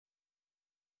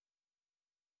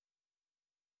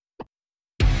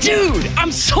Dude,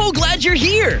 I'm so glad you're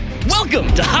here! Welcome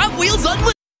to Hot Wheels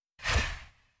Unlimited!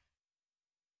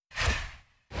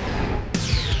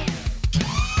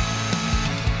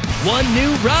 One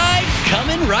new ride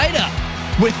coming right up.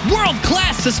 With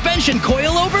world-class suspension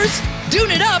coilovers, DUNE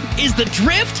It Up is the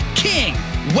Drift King.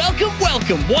 Welcome,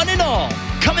 welcome, one and all.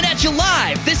 Coming at you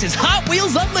live, this is Hot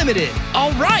Wheels Unlimited.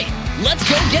 All right, let's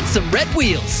go get some red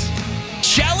wheels.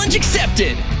 Challenge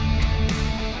accepted.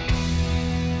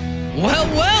 Well,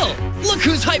 well, look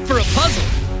who's hyped for a puzzle.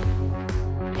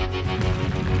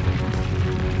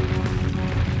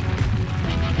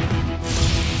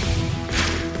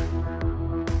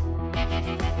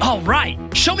 All right,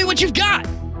 show me what you've got.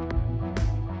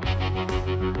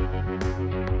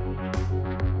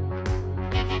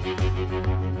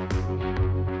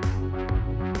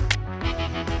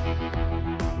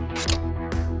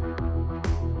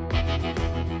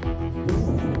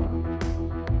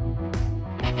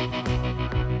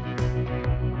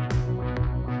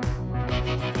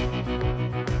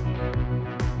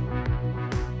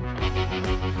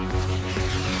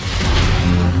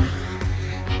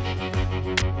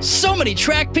 So many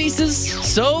track pieces,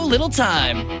 so little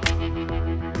time.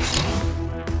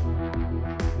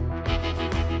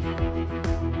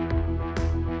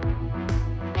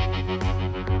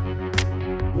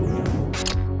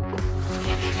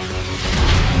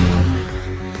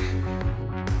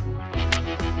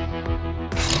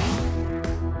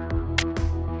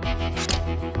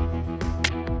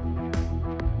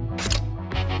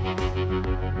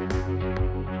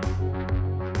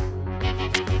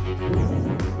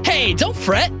 Hey, don't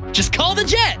fret. Just call the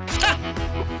jet. Ha!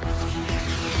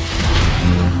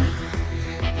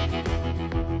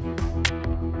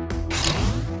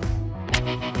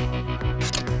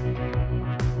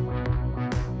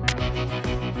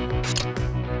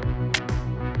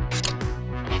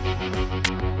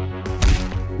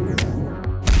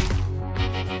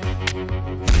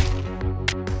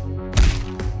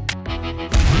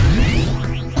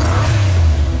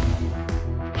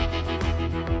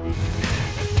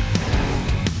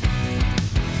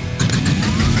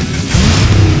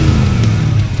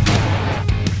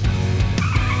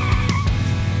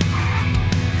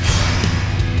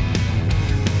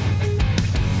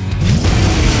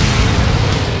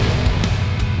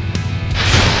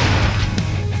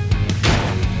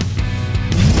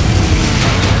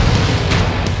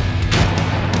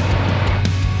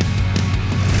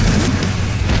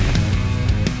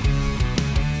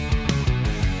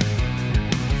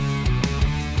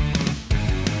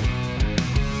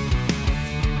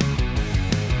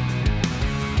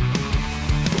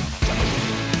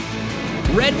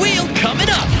 Red wheel coming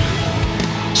up.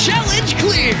 Challenge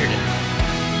cleared.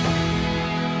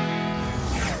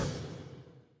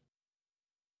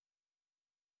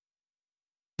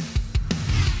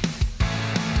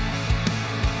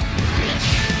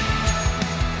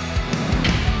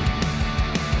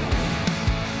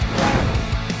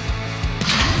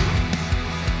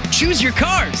 Choose your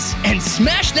cars and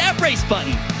smash that race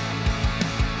button.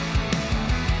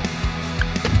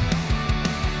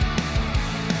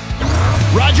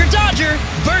 Roger Dodger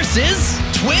versus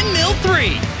Twin Mill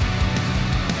 3.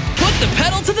 Put the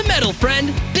pedal to the metal, friend.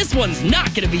 This one's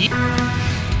not gonna be...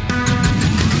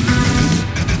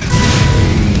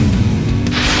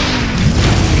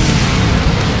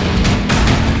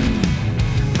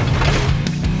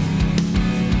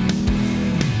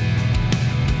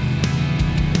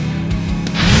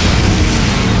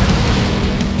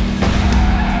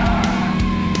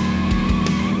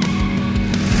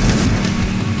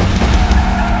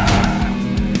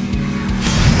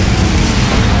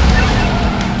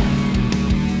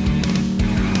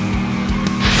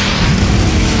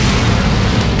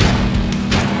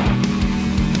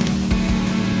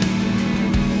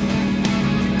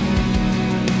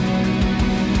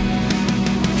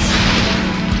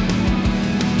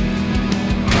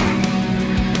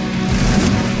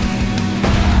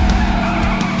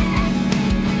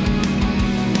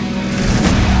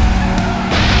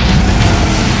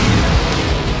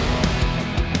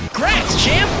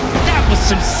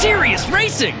 Some serious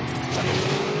racing!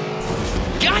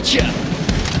 Gotcha!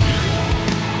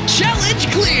 Challenge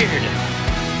cleared!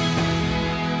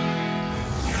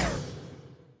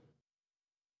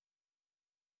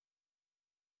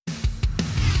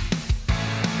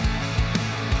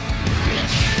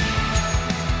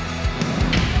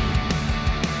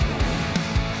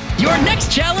 Your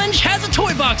next challenge has a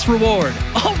toy box reward.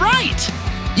 All right!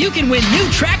 You can win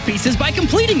new track pieces by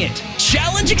completing it.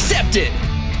 Challenge accepted!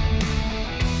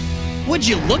 Would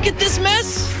you look at this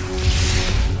mess?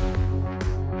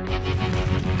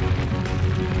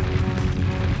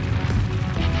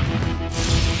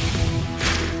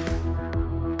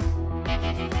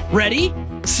 Ready,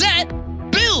 set,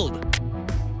 build!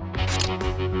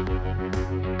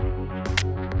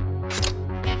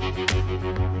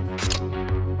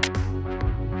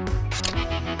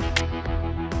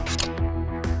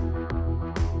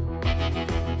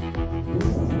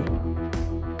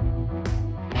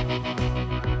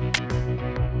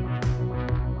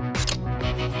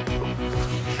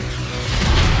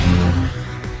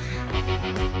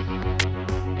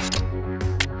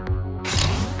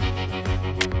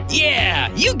 Yeah,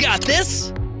 you got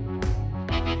this!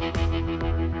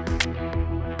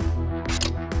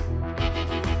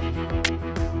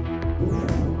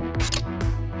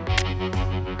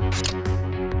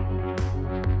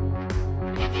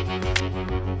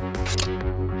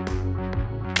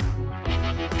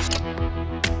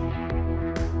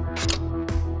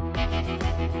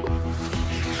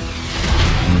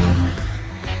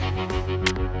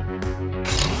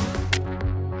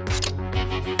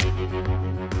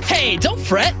 Hey, don't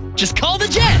fret. Just call the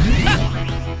jet.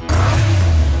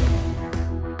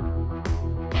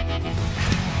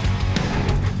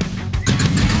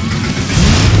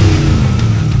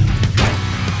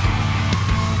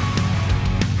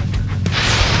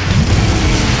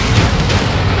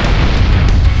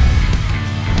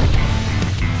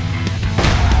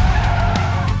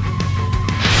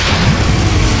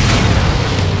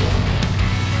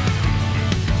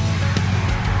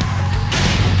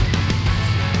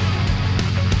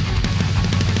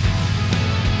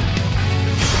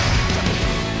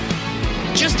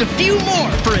 Just a few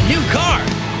more for a new car.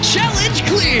 Challenge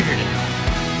cleared.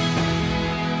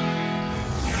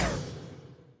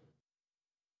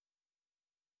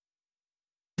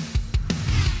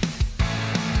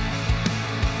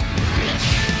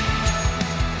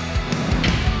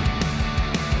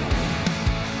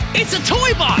 It's a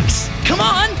toy box. Come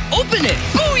on, open it.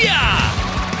 Booyah!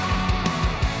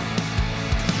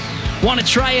 Want to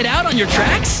try it out on your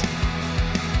tracks?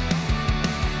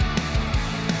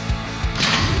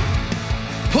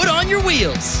 Put on your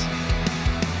wheels.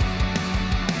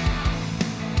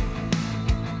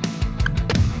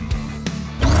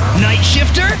 Night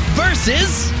Shifter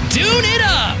versus Dune It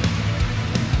Up.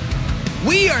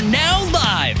 We are now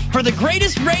live for the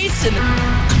greatest race in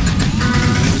the...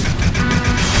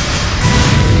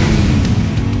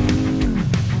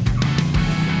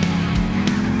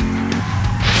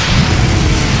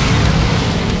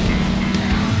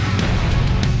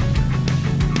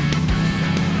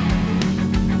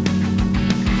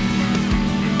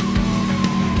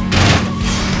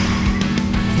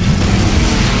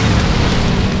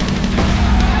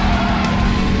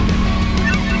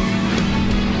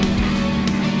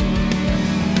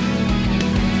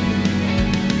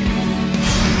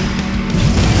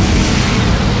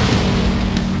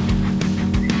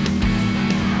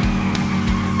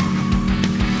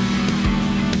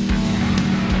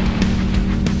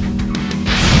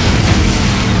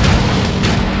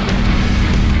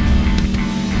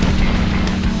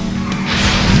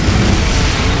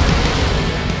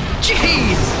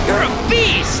 Jeez, you're a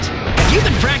beast! Have you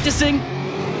been practicing?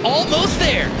 Almost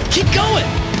there. Keep going.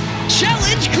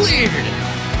 Challenge cleared.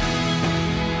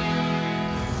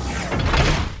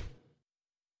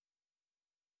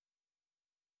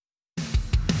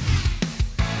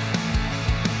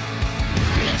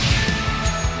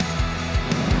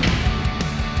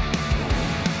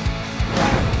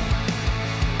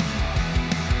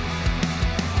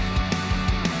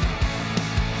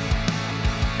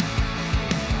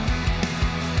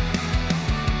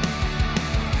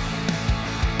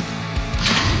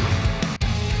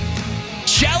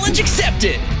 Challenge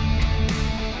accepted!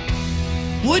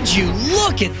 Would you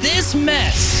look at this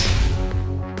mess?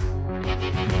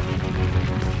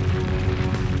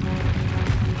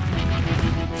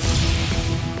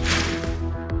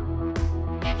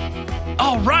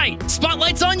 All right,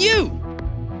 spotlight's on you!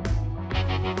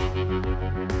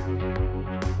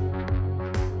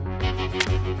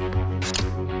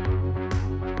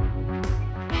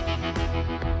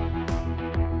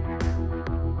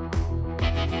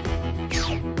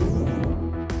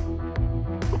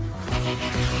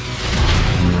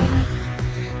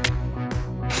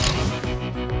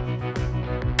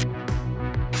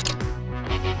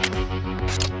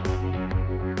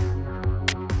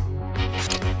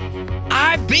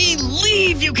 I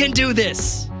believe you can do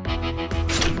this!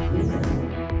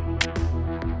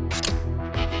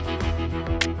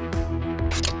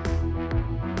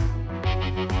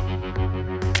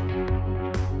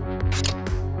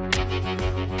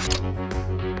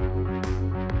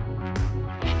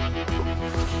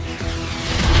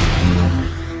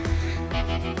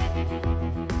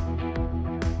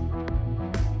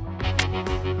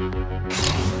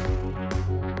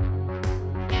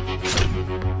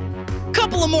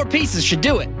 more pieces should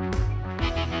do it.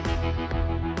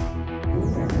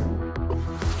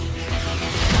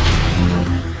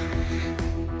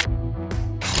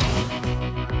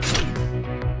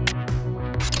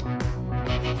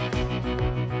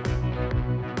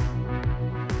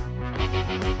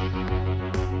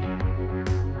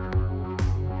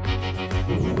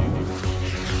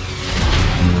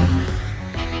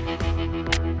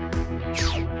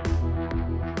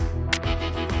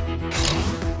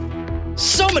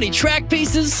 So many track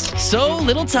pieces, so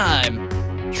little time.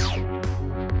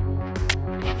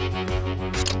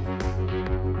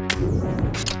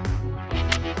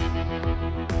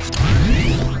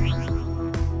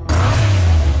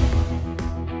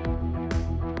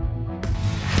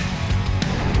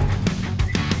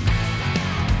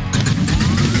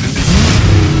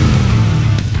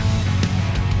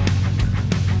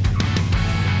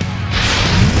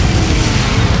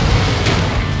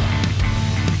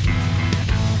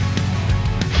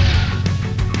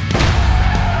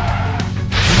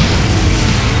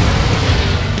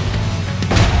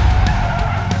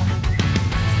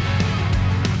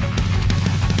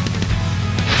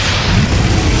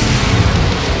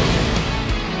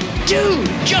 Dude,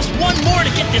 just one more to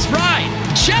get this ride.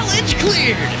 Challenge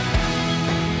cleared.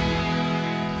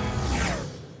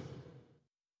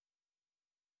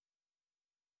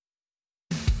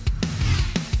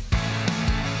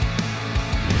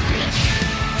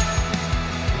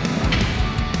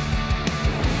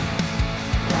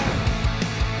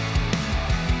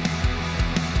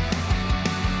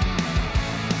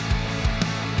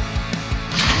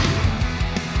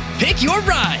 Pick your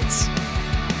rides.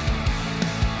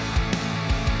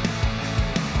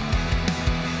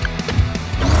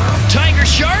 Tiger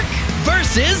Shark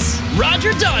versus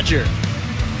Roger Dodger.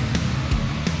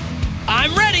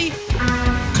 I'm ready.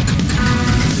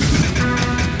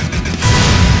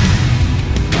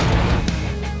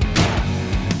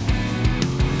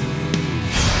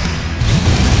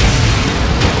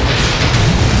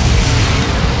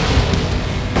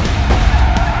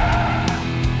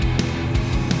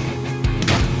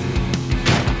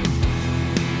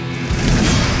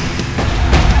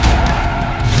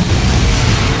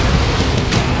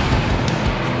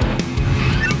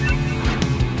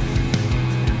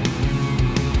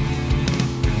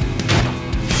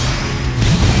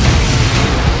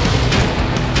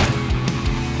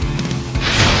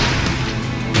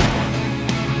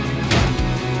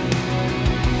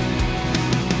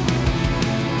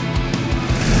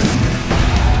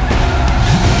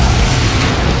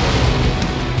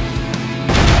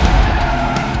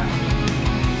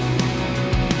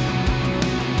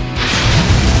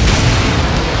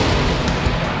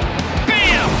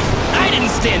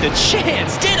 Stand a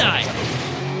chance, did I?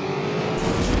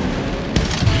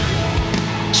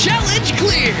 Challenge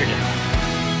cleared.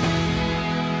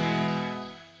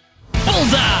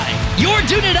 Bullseye! Your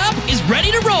Dune It Up is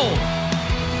ready to roll.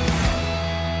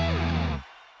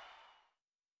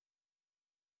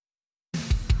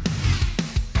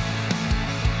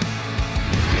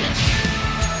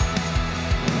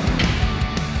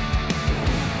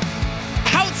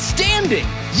 Outstanding!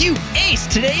 You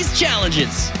aced today's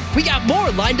challenges. We got more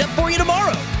lined up for you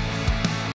tomorrow.